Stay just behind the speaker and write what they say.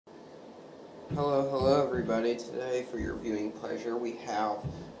Hello everybody. Today for your viewing pleasure we have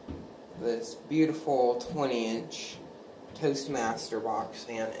this beautiful 20-inch Toastmaster box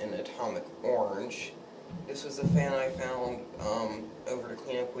fan in atomic orange. This was a fan I found over the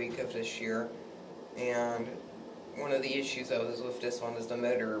cleanup week of this year, and one of the issues I was with this one is the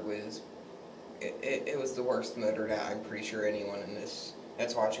motor was, it was the worst motor that I'm pretty sure anyone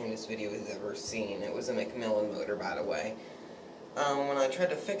that's watching this video has ever seen. It was a Macmillan motor, by the way. When I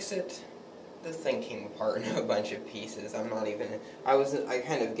tried to fix it, the thing came apart in a bunch of pieces. I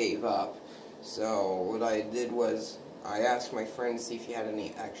kind of gave up. So what I did was I asked my friend to see if he had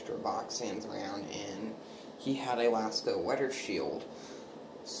any extra box fans around, and he had a Alaska weather shield.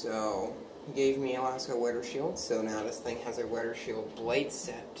 So he gave me a Alaska weather shield. So now this thing has a weather shield blade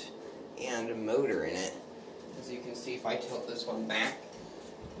set and a motor in it. As you can see, if I tilt this one back,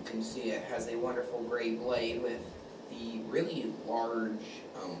 you can see it has a wonderful gray blade with the really large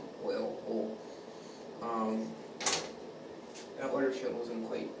oil hole. That water shield was in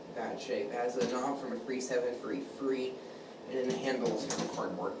quite bad shape. It has a knob from a 3733, and then the handles from a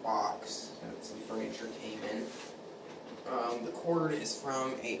cardboard box that some furniture came in. The cord is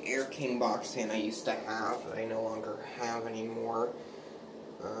from a Air King box fan I used to have that I no longer have anymore.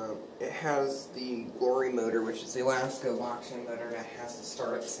 It has the Glory motor, which is the Alaska box fan motor that has the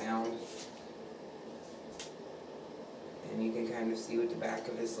startup sound. And you can kind of see what the back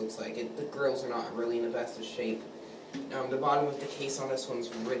of this looks like. The grills are not really in the best of shape. The bottom of the case on this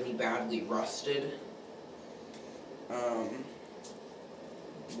one's really badly rusted. But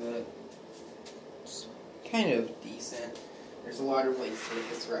it's kind of decent. There's a lot of like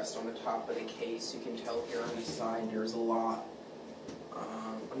surface rust on the top of the case. You can tell here on the side there's a lot.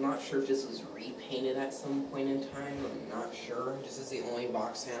 I'm not sure if this was repainted at some point in time. I'm not sure. This is the only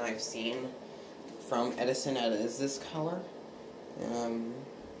box fan I've seen from Edison that is this color. And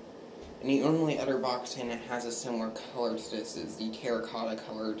the only other box fan that has a similar color to this is the terracotta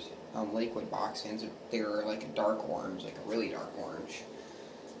colored liquid box fans. They're like a dark orange, like a really dark orange.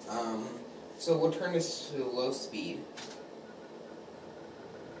 So we'll turn this to low speed.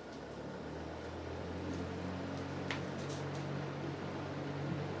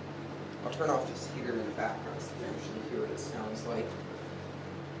 I'll turn off this heater in the background so you can actually hear what it sounds like.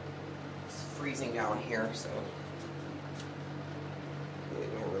 It's freezing down here, so I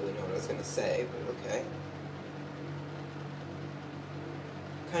don't really know what I was going to say, but okay.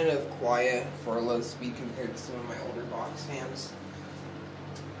 Kind of quiet for a low speed compared to some of my older box fans.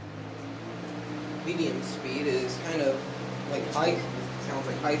 Medium speed is kind of like sounds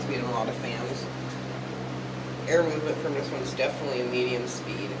like high speed in a lot of fans. Air movement from this one is definitely a medium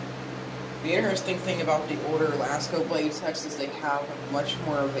speed. The interesting thing about the older Alaska blade sets is they have much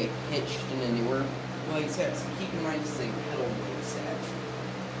more of a pitch than the newer blade sets. Keep in mind this is a pedal blade set.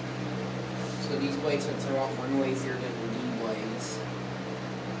 So these blade sets are a lot more noisier than the knee blades.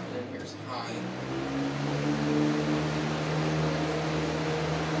 And then here's high.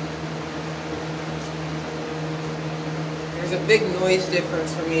 There's a big noise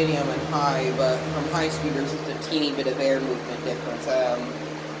difference from medium and high, but from high speed there's just a teeny bit of air movement difference.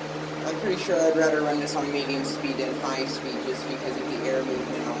 I'm pretty sure I'd rather run this on medium speed than high speed just because of the air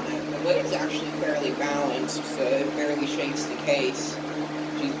movement on it. The blade's actually fairly balanced, so it barely shakes the case.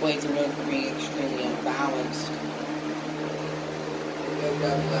 These blades are known for being extremely unbalanced. The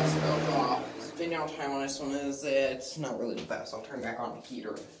less felt off. Spin down time on this one is, it's not really the best. I'll turn back on the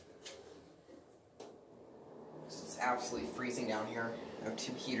heater. It's absolutely freezing down here. I have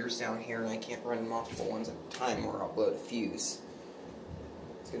two heaters down here and I can't run multiple ones at a time or I'll blow the fuse.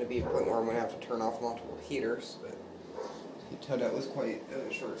 It's going to be a point where I'm going to have to turn off multiple heaters, but you can tell that was quite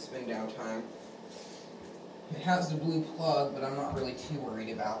a short spin down time. It has the blue plug, but I'm not really too worried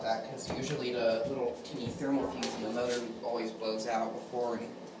about that because usually the little teeny thermal fuse in the motor always blows out before, and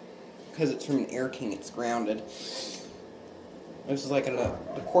because it's from an Air King, it's grounded. This is like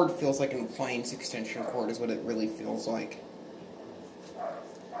the cord feels like an appliance extension cord is what it really feels like.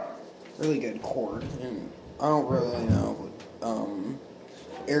 Really good cord, and I don't really know what,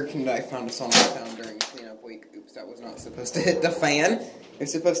 Air King that I found a song I found during cleanup week. Oops, that was not supposed to hit the fan.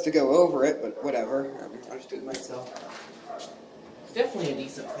 It's supposed to go over it, but whatever. I'll just do it myself. It's definitely a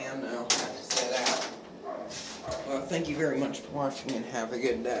decent fan, though. I have to say that. Well, thank you very much for watching, and have a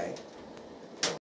good day.